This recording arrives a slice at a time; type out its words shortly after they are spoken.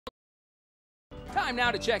Time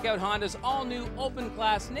now to check out Honda's all-new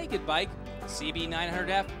open-class naked bike, the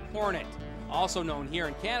CB900F Hornet, also known here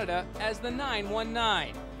in Canada as the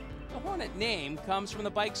 919. The Hornet name comes from the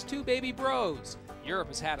bike's two baby bros. Europe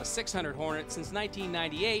has had a 600 Hornet since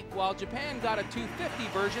 1998, while Japan got a 250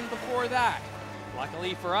 version before that.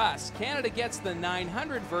 Luckily for us, Canada gets the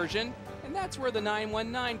 900 version, and that's where the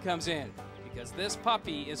 919 comes in, because this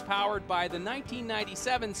puppy is powered by the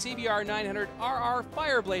 1997 CBR 900RR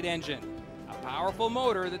Fireblade engine, a powerful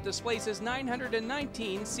motor that displaces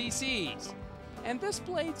 919 cc's. And this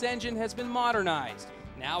blade's engine has been modernized,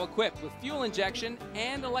 now equipped with fuel injection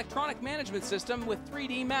and electronic management system with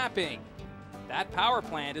 3D mapping. That power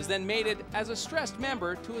plant is then mated as a stressed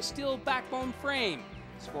member to a steel backbone frame,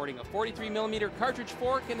 sporting a 43mm cartridge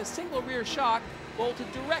fork and a single rear shock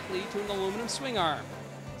bolted directly to an aluminum swing arm.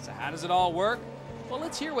 So how does it all work? Well,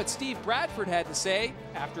 let's hear what Steve Bradford had to say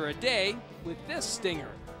after a day with this stinger.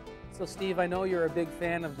 So Steve, I know you're a big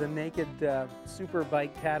fan of the naked super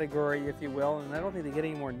bike category, if you will, and I don't think they get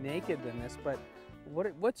any more naked than this, but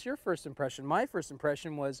what's your first impression? My first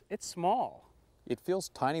impression was it's small. It feels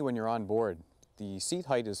tiny when you're on board. The seat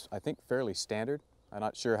height is, I think, fairly standard. I'm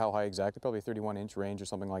not sure how high exactly, probably a 31-inch range or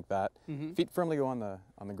something like that. Feet firmly go on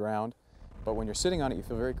the ground, but when you're sitting on it, you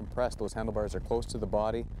feel very compressed. Those handlebars are close to the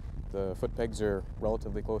body, the foot pegs are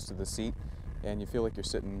relatively close to the seat, and you feel like you're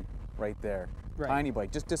sitting right there. Right. Tiny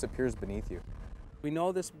bike, just disappears beneath you. We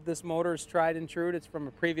know this motor is tried and true. It's from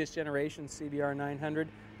a previous generation, CBR 900.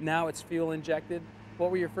 Now it's fuel injected. What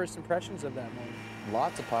were your first impressions of that motor?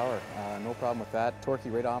 Lots of power, no problem with that.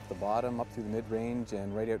 Torquey right off the bottom, up through the mid-range,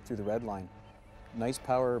 and right out through the red line. Nice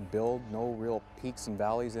power build, no real peaks and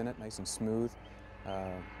valleys in it, nice and smooth,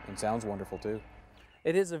 and sounds wonderful too.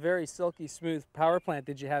 It is a very silky smooth power plant.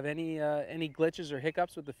 Did you have any glitches or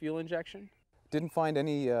hiccups with the fuel injection? Didn't find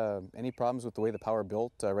any problems with the way the power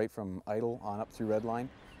built right from idle on up through redline.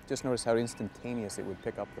 Just noticed how instantaneous it would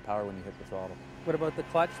pick up the power when you hit the throttle. What about the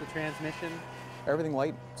clutch, the transmission? Everything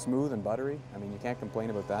light, smooth, and buttery. I mean, you can't complain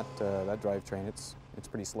about that drivetrain. It's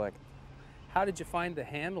pretty slick. How did you find the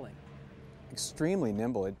handling? Extremely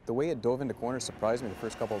nimble. The way it dove into corners surprised me the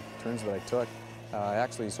first couple of turns that I took. I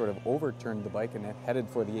actually sort of overturned the bike and headed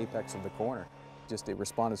for the apex of the corner. It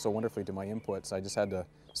responded so wonderfully to my inputs. I just had to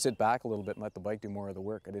sit back a little bit and let the bike do more of the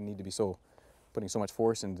work. I didn't need to be putting so much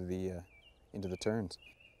force into the turns.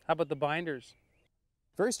 How about the binders?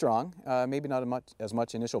 Very strong. Maybe not as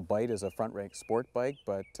much initial bite as a front rank sport bike,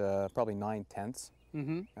 but probably 9/10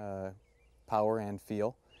 power and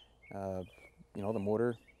feel. You know, the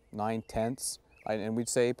motor 9/10, and we'd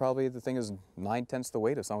say probably the thing is 9/10 the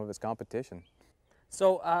weight of some of its competition.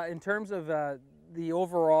 So in terms of the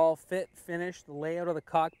overall fit, finish, the layout of the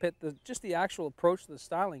cockpit, just the actual approach to the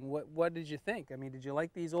styling, what did you think? I mean, did you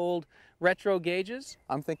like these old retro gauges?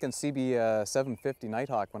 I'm thinking CB750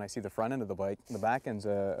 Nighthawk when I see the front end of the bike. The back end's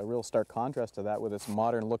a real stark contrast to that with its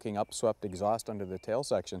modern looking upswept exhaust under the tail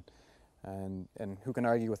section. And who can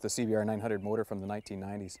argue with the CBR 900 motor from the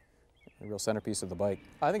 1990s? A real centerpiece of the bike.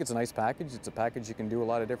 I think it's a nice package. It's a package you can do a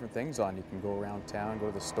lot of different things on. You can go around town, go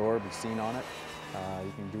to the store, be seen on it.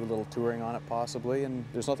 You can do a little touring on it possibly, and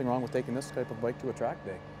there's nothing wrong with taking this type of bike to a track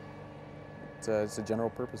day. It's a general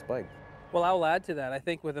purpose bike. Well, I'll add to that. I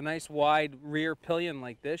think with a nice wide rear pillion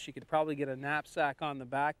like this, you could probably get a knapsack on the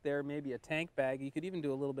back there, maybe a tank bag. You could even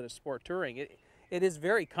do a little bit of sport touring. It is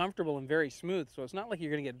very comfortable and very smooth, so it's not like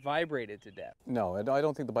you're going to get vibrated to death. No, I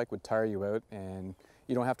don't think the bike would tire you out, and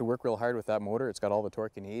you don't have to work real hard with that motor. It's got all the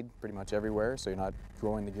torque you need pretty much everywhere, so you're not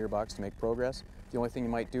throwing the gearbox to make progress. The only thing you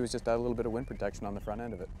might do is just add a little bit of wind protection on the front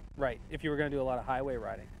end of it. Right, if you were going to do a lot of highway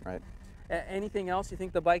riding. Right. Anything else you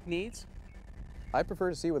think the bike needs? I prefer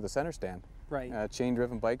to see with a center stand. Right.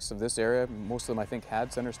 Chain-driven bikes of this era, most of them I think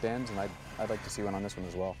had center stands, and I'd like to see one on this one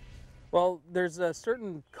as well. Well, there's a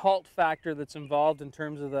certain cult factor that's involved in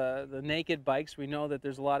terms of the naked bikes. We know that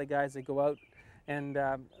there's a lot of guys that go out and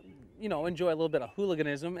you know, enjoy a little bit of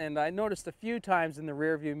hooliganism, and I noticed a few times in the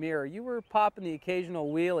rearview mirror you were popping the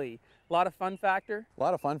occasional wheelie. A lot of fun factor? A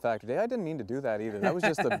lot of fun factor. I didn't mean to do that either. That was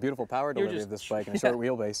just the beautiful power delivery of this bike and a short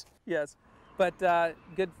wheelbase. Yes, but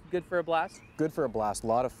good for a blast? Good for a blast. A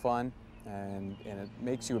lot of fun, and it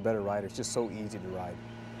makes you a better rider. It's just so easy to ride.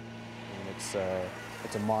 And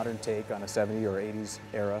it's a modern take on a 70s or 80s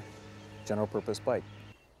era general purpose bike,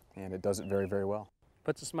 and it does it very, very well.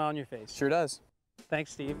 Puts a smile on your face. Sure does.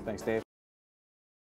 Thanks, Steve. Thanks, Dave.